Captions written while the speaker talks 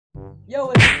Yo,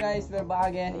 what's up guys? We're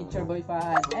back again. It's your boy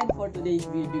Fahad. And for today's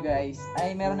video guys,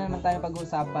 ay meron na naman tayong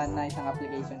pag-uusapan na isang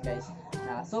application guys.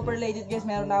 Super legit guys,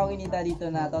 meron na akong kinita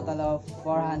dito na total of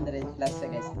 400 plus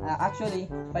guys. Actually,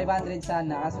 500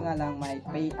 sana. Kaso nga lang may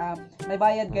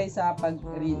bayad guys sa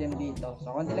pag-redeem dito.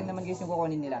 So, konti lang naman guys yung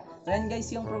kukunin nila. So, yan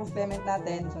guys yung proof of payment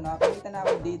natin. So, nakakita na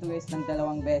ako dito guys ng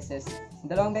dalawang beses.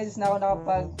 Dalawang beses na ako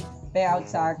nakapag-payout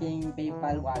sa aking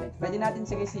PayPal wallet. Pwede natin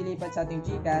siya guys ilipat sa ating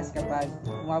Gcash kapag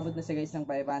umabot na siya guys ng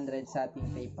 500 sa ating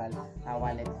PayPal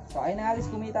wallet. So ayun na guys,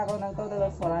 kumita ako ng total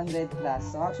of 400 plus.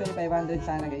 So actually 500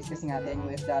 sana guys kasi nga $10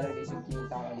 guys yung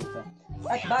kinita ko dito.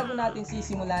 At bago natin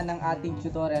sisimulan ng ating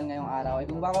tutorial ngayong araw, ay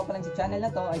kung bago pa lang sa channel na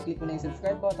to, ay click mo na yung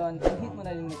subscribe button and hit mo na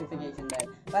rin yung notification bell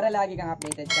para lagi kang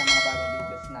updated sa mga bagong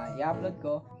videos na i-upload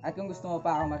ko at kung gusto mo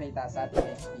pa akong makita sa ating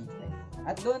next video.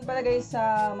 At doon pala guys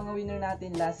sa mga winner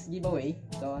natin last giveaway.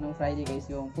 So nung Friday guys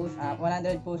yung push up,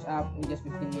 100 push up in just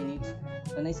 15 minutes.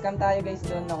 So na-scam tayo guys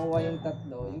doon, nakuha yung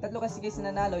tatlo. Yung tatlo kasi guys na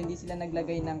nanalo, hindi sila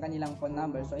naglagay ng kanilang phone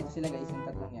number. So ito sila guys, yung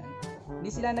tatlong yan. Hindi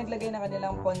sila naglagay ng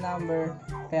kanilang phone number.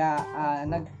 Kaya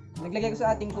naglagay ko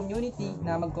sa ating community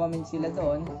na mag-comment sila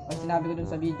doon. Pag sinabi ko doon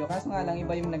sa video, kaso nga lang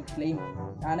iba yung nag-claim.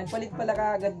 Nagpalit pala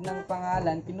kaagad ng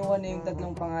pangalan, kinuha na yung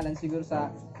tatlong pangalan siguro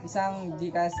sa isang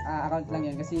Gcash account lang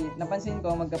yun. Kasi napansin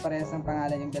ko magkaparehas ng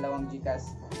pangalan yung dalawang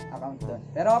Gcash account doon.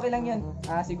 Pero okay lang yun,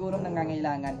 siguro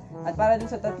nangangailangan. At para dun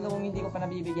sa tatlong hindi ko pa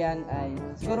nabibigyan ay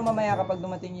siguro mamaya kapag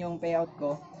dumating yung payout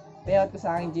ko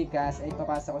sa aking Gcash ay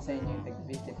papasa ko sa inyo yung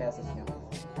 50 pesos nyo.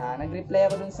 Nag-reply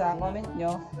ako dun sa comment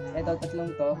nyo. Ito,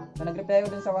 tatlong to. So, nag-reply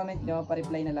ako dun sa comment nyo.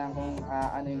 Pa-reply na lang kung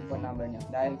ano yung phone number nyo.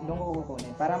 Dahil doon ko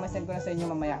kukunin. Para ma-send ko na sa inyo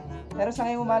mamaya. Pero sa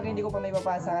ngayong umaga hindi ko pa may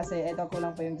papasa kasi ito ko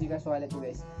lang po yung Gcash wallet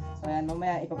guys. So, ayan,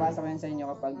 mamaya ipapasa ko yan sa inyo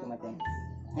kapag dumating.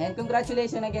 And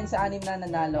congratulations again sa 6 na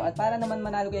nanalo. At para naman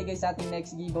manalo kayo guys sa ating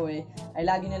next giveaway, ay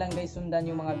lagi nyo lang guys sundan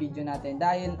yung mga video natin.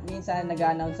 Dahil minsan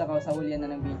nag-announce ako sa hulihan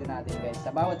na ng video natin guys,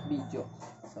 sa bawat video.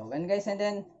 So ganun guys, and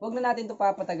then huwag na natin ito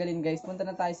papatagalin guys. Punta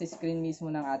na tayo sa screen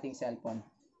mismo ng ating cellphone.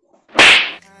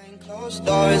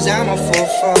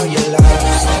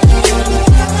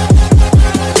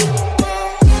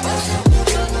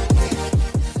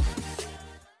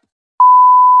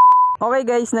 Okay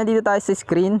guys, nandito tayo sa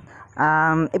screen.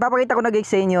 Ipapakita ko na guys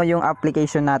sa inyo yung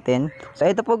application natin. So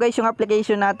ito po guys yung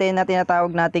application natin na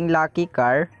tinatawag nating Lucky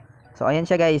Car. So ayan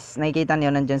siya guys, nakikita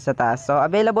niyo nandiyan sa taas. So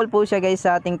available po siya guys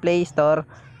sa ating Play Store.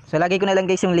 So lagay ko na lang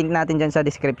guys yung link natin dyan sa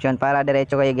description para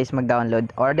diretso kayo guys mag-download.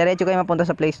 Or diretso kayo mapunta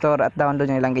sa Play Store at download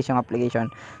nyo lang guys yung application.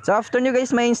 So after nyo guys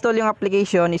ma-install yung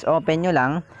application is open nyo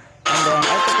lang. And then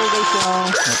ito po guys yung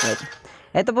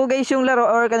ito po guys yung laro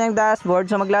or kanyang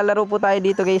dashboard. So maglalaro po tayo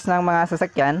dito guys ng mga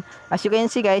sasakyan. As you can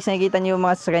see guys, nakikita nyo yung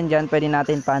mga sasakyan dyan, pwede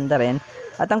natin paandarin.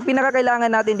 At ang pinakakailangan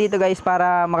natin dito guys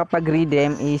para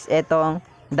makapag-redeem is etong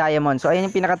diamond. So ayun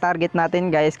yung pinaka-target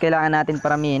natin guys, kailangan natin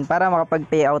paramihin para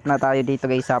makapag-payout na tayo dito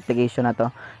guys sa application na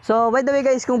to. So by the way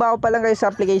guys, kung bago pa lang kayo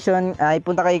sa application, ay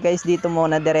punta kayo guys dito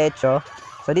muna diretso.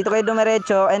 So dito kayo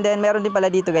dumiretso, and then meron din pala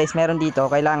dito guys, meron dito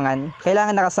kailangan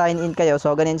naka-sign in kayo.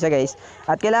 So ganun siya guys.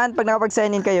 At kailangan pag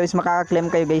nakapag-sign in kayo is makaka-claim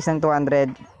kayo guys ng 200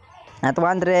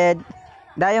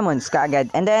 diamonds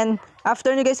kaagad. And then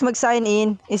after nyo guys mag-sign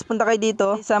in, is punta kayo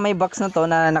dito sa may box na to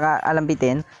na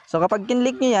nakaalambitin. So kapag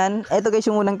kinlik nyo yan, ito guys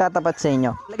yung unang tatapat sa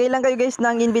inyo. Lagay lang kayo guys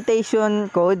ng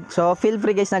invitation code. So feel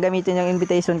free guys na gamitin yung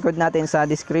invitation code natin sa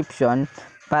description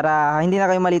para hindi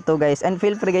na kayo malito guys. And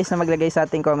feel free guys na maglagay sa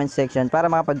ating comment section para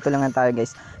makapagtulungan tayo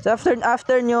guys. So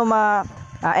after nyo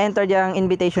enter yung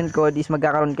invitation code is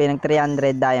magkakaroon kayo ng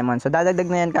 300 diamonds. So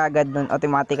dadagdag na yan kaagad dun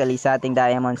automatically sa ating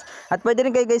diamonds. At pwede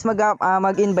rin kayo guys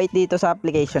mag-invite dito sa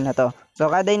application na to.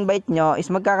 So kada invite nyo is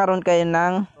magkakaroon tayo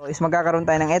ng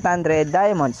 800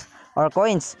 diamonds or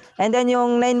coins. And then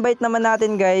yung na-invite naman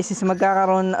natin guys is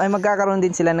magkakaroon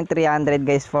din sila ng 300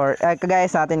 guys for kagaya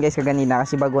sa atin guys kaganina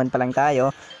kasi baguhan pa lang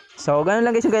tayo. So ganun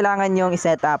lang guys yung kailangan nyong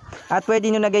i-set up. At pwede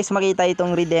nyo na guys makita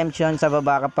itong redemption sa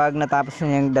baba kapag natapos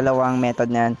nyo yung dalawang method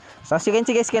na yan. So as you can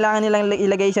see guys, kailangan nilang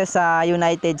ilagay siya sa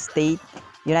United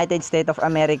States of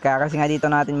America kasi nga dito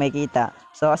natin makita.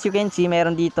 So as you can see,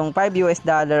 meron ditong $5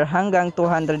 hanggang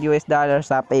 $200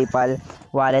 sa PayPal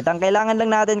wallet. Ang kailangan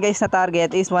lang natin guys na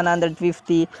target is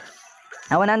 150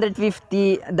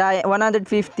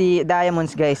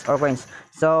 diamonds guys or coins.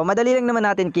 So madali lang naman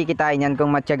natin kikitain yan kung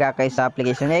matyaga kayo sa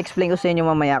application. I-explain ko sa inyo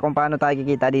mamaya kung paano tayo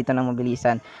kikita dito ng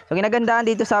mabilisan. So ginagandaan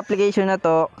dito sa application na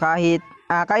to, kahit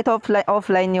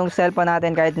offline yung cellphone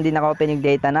natin, kahit hindi naka-open yung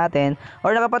data natin,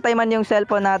 or nakapatay man yung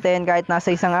cellphone natin, kahit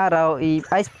nasa isang araw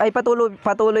ay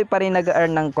patuloy pa rin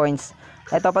nag-earn ng coins.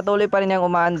 Ito patuloy pa rin yung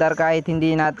umaandar kahit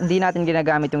hindi natin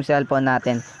ginagamit yung cellphone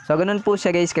natin. So ganun po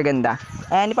siya guys kaganda.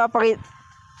 And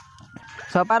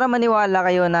So para maniwala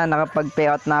kayo na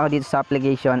nakapag-payout na ako dito sa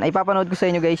application, ay papanood ko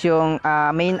sa inyo guys yung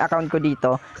main account ko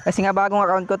dito. Kasi nga bagong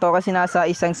account ko to, kasi nasa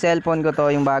isang cellphone ko to,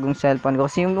 yung bagong cellphone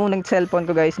ko. Kasi yung unang cellphone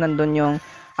ko guys, nandun yung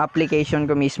application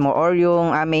ko mismo or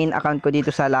yung main account ko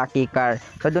dito sa Lucky Car.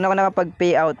 So doon ako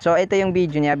nakapag-payout. So ito yung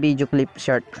video niya, video clip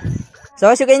short.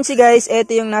 So as you can see guys,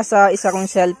 ito yung nasa isa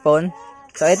kong cellphone.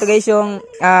 So ito guys yung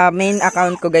main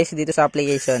account ko guys dito sa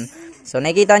application. So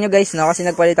nakikita nyo guys no, kasi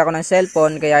nagpalit ako ng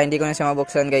cellphone, kaya hindi ko na siya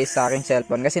mabuksan guys sa aking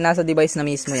cellphone, kasi nasa device na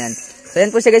mismo yan. So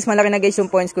yan po siya guys, malaki na guys yung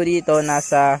points ko dito,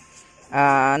 nasa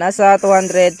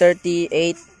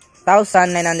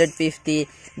 238,950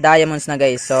 diamonds na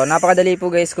guys. So napakadali po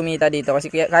guys kumita dito,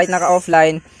 kasi kahit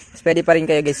naka-offline, pwede pa rin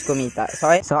kayo guys kumita. So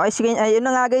ayun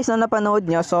na nga guys no, napanood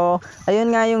nyo. So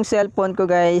ayun nga yung cellphone ko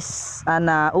guys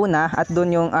na una, at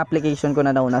dun yung application ko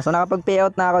na nauna. So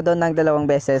nakapag-payout na ako doon ng 2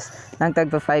 beses ng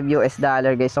tagpa $5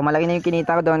 guys. So malaki na yung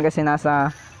kinita ko doon, kasi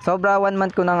nasa sobra 1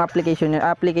 month ko ng application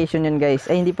yun guys.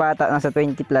 Ay hindi pa ata, nasa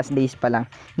 20 plus days pa lang.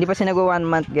 Hindi pa siya nag 1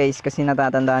 month guys, kasi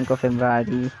natatandaan ko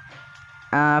February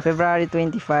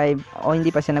 25, o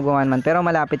hindi pa siya nag 1 month, pero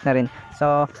malapit na rin.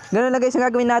 So ganoon lang guys yung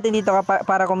gagawin natin dito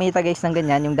para kumita guys ng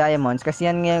ganyan, yung diamonds. Kasi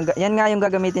yan nga yung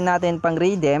gagamitin natin pang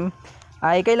redeem.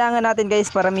 Ay kailangan natin guys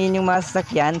paramihin yung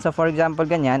masasakyan. So for example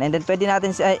ganyan, and then pwede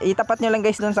natin itapat nyo lang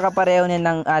guys doon sa kapareho niya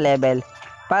ng level,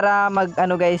 para mag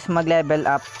level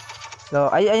up. So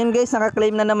ayun guys,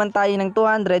 naka-claim na naman tayo ng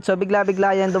 200. So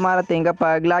bigla-bigla yan dumarating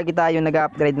kapag lagi tayo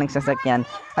nag-upgrade ng sasakyan.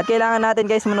 At kailangan natin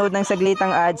guys manood ng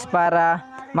saglitang ads para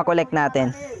makolekt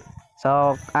natin.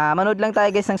 So manood lang tayo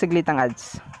guys ng saglitang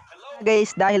ads.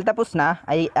 Guys, dahil tapos na,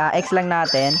 ay X lang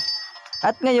natin.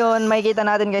 At ngayon makikita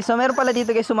natin guys, so meron pala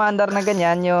dito guys sumaandar na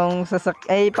ganyan, yung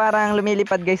ay parang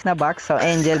lumilipad guys na box. So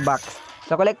angel box.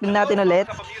 So collect din natin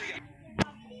ulit.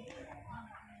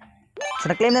 So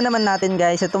na-claim na naman natin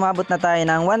guys, at tumabot na tayo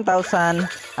ng 1,150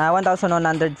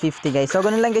 guys. So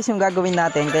ganun lang guys yung gagawin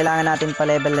natin. Kailangan natin pa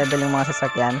level yung mga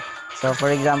sasakyan. So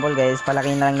for example guys,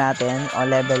 palakihin na lang natin, o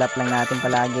level up lang natin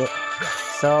palagi.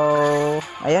 So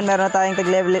ayun, meron na tayong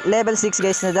level 6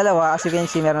 guys na dalawa. As you can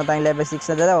see, meron na tayong level 6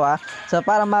 na dalawa. So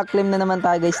para ma-claim na naman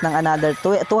tayo guys ng another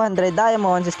 200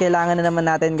 diamonds, is kailangan na naman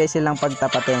natin guys silang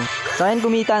pagtapatin. So ayun,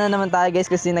 kumita na naman tayo guys,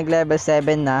 kasi nag level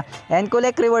 7 na. And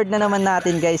collect reward na naman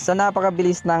natin guys. So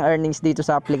napakabilis ng earnings dito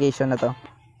sa application na to.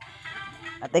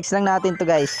 At X lang natin to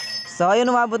guys. So ayun,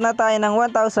 umabot na tayo ng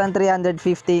 1,350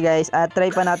 guys. At try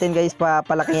pa natin guys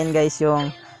palakihin guys yung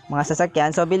mga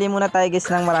sasakyan. So bili muna tayo guys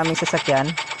ng maraming sasakyan.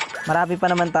 Marami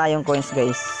pa naman tayong coins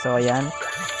guys. So ayan,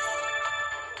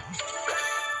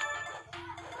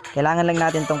 kailangan lang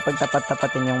natin tong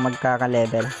pagtapat-tapatin yung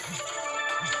magkaka-level.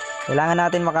 Kailangan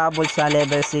natin makabol sa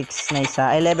level 6 na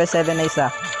isa, ay level 7 na isa.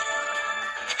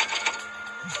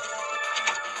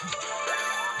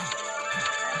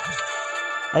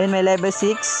 Ayun, may level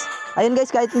 6. Ayun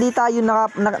guys, kahit hindi tayo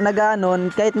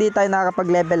kahit hindi tayo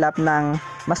nakakapag-level up ng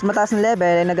mas mataas na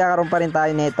level, ay nagkakaroon pa rin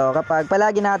tayo nito kapag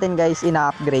palagi natin guys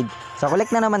ina-upgrade. So collect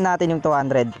na naman natin yung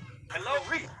 200.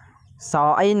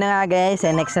 So ayun na nga guys,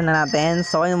 next na natin.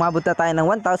 So ayun, umabot na tayo ng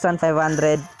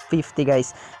 1,550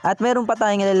 guys. At meron pa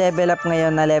tayong level up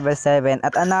ngayon na level 7,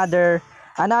 at another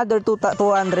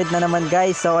 200 na naman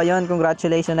guys. So ayun,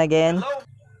 congratulations again.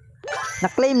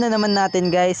 Na-claim na naman natin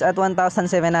guys at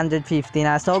 1,750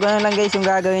 na. So ganoon lang guys yung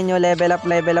gagawin nyo, level up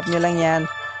nyo lang yan,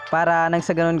 para nang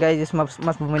sa ganun guys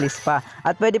mas bumilis pa.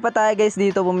 At pwede pa tayo guys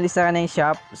dito bumili sa kanyang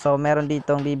shop. So meron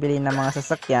ditong bibili ng mga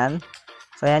sasakyan.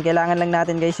 So ayan, kailangan lang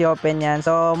natin guys i-open yan.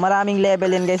 So maraming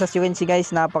level yan guys, as you can see guys,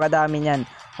 napakadami yan.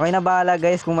 Okay na bahala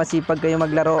guys, kung masipag kayo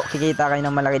maglaro, kikita kayo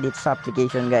ng malaki dito sa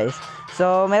application guys.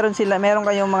 So meron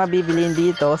kayong mga bibiliin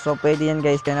dito. So pwede yan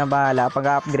guys, kayo na bahala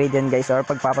pag-upgrade yan guys, or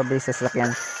pagpapabilis sa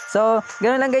sasakyan. So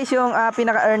ganoon lang guys yung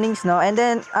pinaka-earnings no. And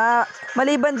then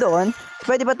maliban doon,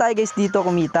 pwede pa tayo guys dito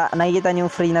kumita. Nakikita niyo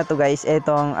yung free na to guys,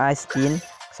 etong spin.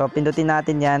 So pindutin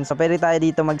natin yan. So pwede tayo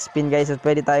dito mag-spin guys, at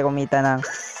pwede tayo kumita ng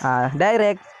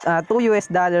direct $2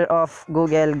 of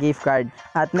Google gift card.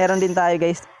 At meron din tayo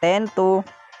guys 10 to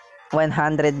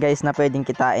 100 guys na pwedeng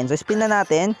kitain. So spin na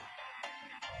natin.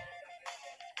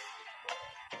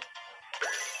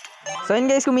 So yun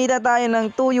guys, kumita tayo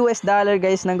ng $2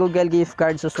 guys ng Google gift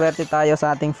card. So swerte tayo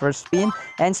sa ating first spin.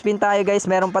 And spin tayo guys,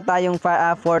 meron pa tayong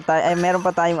meron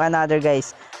pa tayong another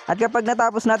guys. At kapag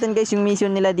natapos natin guys yung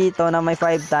mission nila dito na may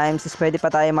 5 times, is pwede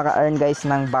pa tayo maka-earn guys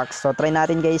ng box. So try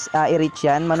natin guys i-reach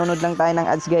yan. Manunod lang tayo ng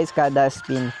ads guys kada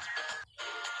spin.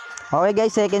 Okay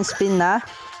guys, second spin na.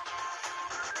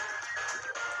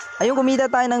 Ayun, kumita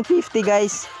tayo ng 50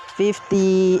 guys.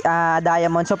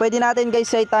 diamond. So pwede natin guys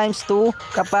say times 2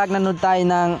 kapag nanood tayo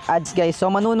ng ads guys.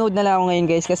 So manunood na lang ako ngayon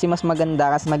guys kasi mas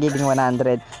maganda kasi magiging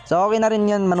 100. So okay na rin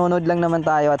yun, manunood lang naman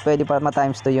tayo at pwede pa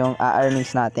ma-times 2 yung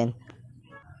earnings natin.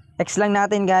 X lang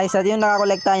natin guys at yung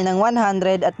nakakolect tayo ng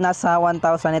 100 at nasa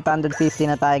 1,850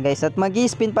 na tayo guys. At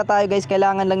mag-spin pa tayo guys,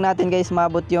 kailangan lang natin guys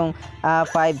mabot yung 5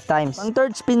 times. Ang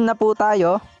third spin na po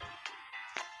tayo.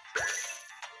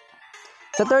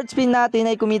 Sa third spin natin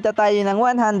ay kumita tayo ng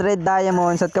 100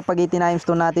 diamonds at kapag i-times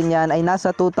 2 natin yan ay nasa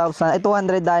 200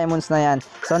 diamonds na yan.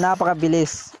 So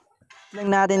napakabilis lang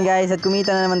natin guys at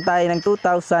kumita na naman tayo ng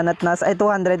 2,000 at nasa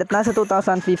 200 at nasa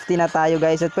 2,050 na tayo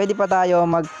guys. At pwede pa tayo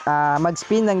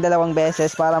mag-spin ng 2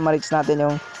 beses para ma-reach natin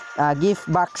yung gift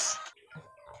box.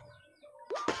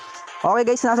 Okay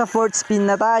guys, nasa fourth spin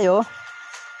na tayo.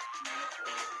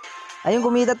 Ayun,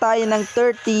 kumita tayo ng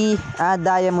 30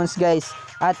 diamonds guys.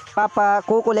 At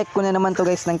kukolect ko na naman to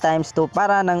guys ng times 2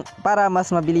 para mas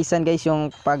mabilisan guys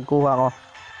yung pagkuha ko.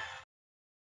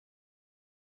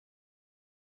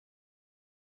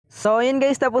 So yun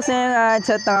guys, tapos na yung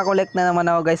chat, nakakolect na naman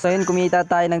ako guys. So yun, kumita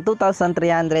tayo ng 2,310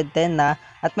 na.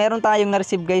 At meron tayong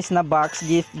na-receive guys na box,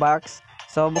 gift box.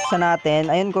 So buksan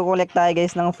natin. Ayun, kukolect tayo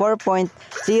guys ng 4.09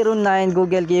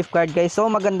 Google gift card guys. So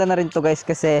maganda na rin to guys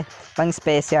kasi pang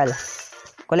special.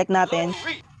 Collect natin.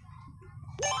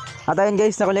 At ayun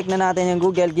guys, na-collect na natin yung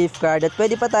Google gift card at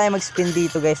pwede pa tayo mag-spin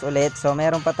dito guys ulit. So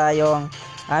meron pa tayong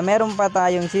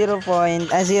 0.05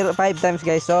 times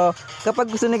guys. So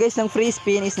kapag gusto niyo guys ng free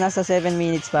spin is nasa 7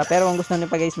 minutes pa. Pero kung gusto niyo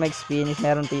pa guys mag-spin is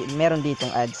meron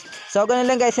ditong ads. So ganun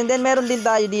lang guys. And then meron din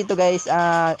tayo dito guys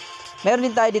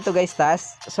task.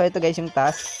 So ito guys yung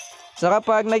task. So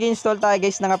kapag nag-install tayo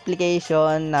guys ng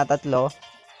application na 3,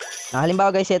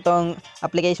 halimbawa guys itong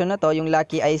application na to, yung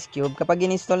Lucky Ice Cube, kapag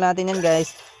in-install natin yan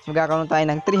guys, magkakaroon tayo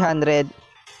ng 300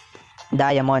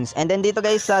 diamonds. And then dito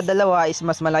guys sa dalawa is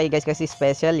mas malaki guys kasi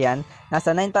special yan.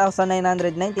 Nasa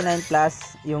 9,999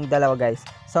 plus yung dalawa guys.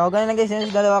 So ganun lang guys, yung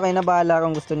dalawa kayo na bahala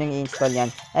kung gusto niyo i-install yan.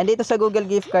 And dito sa Google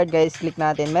gift card guys, click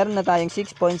natin. Meron na tayong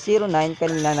 6.09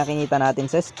 kanina nakikita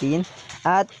natin sa spin.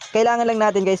 At kailangan lang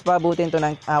natin guys pabutin to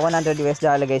ng $100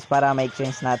 guys para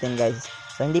ma-exchange natin guys.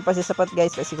 So hindi pa sapat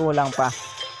guys kasi kulang pa.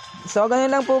 So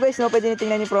ganun lang po guys, no? Pwede nyo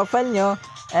tingnan yung profile nyo.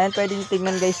 And pwede nyo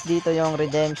tingnan guys dito yung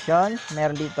redemption.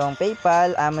 Meron dito yung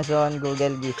PayPal, Amazon,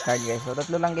 Google gift card guys. So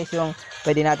 3 lang guys yung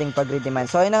pwede nating pag-redeeman.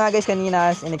 So yun na nga guys,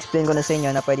 kanina in-explain ko na sa inyo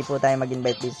na pwede po tayo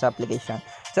mag-invite dito sa application.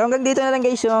 So hanggang dito na lang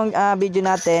guys yung video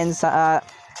natin sa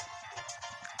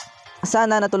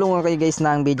sana natulungan kayo guys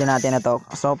ng video natin na to.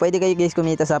 So pwede kayo guys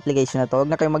kumita sa application na to.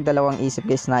 Huwag na kayo magdalawang isip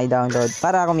guys na i-download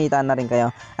para kumita na rin kayo.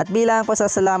 At bilang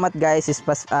pasasalamat guys is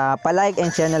pa-like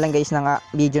and share na lang guys ng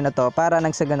video na to para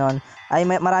nang sa ganon ay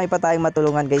marami pa tayong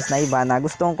matulungan guys na iba na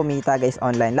gustong kumita guys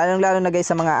online. Lalo na guys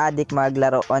sa mga addict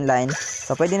maglaro online.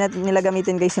 So pwede natin nila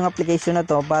gamitin guys yung application na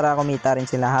to para kumita rin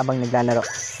sila habang naglalaro.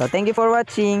 So thank you for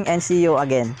watching and see you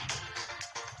again.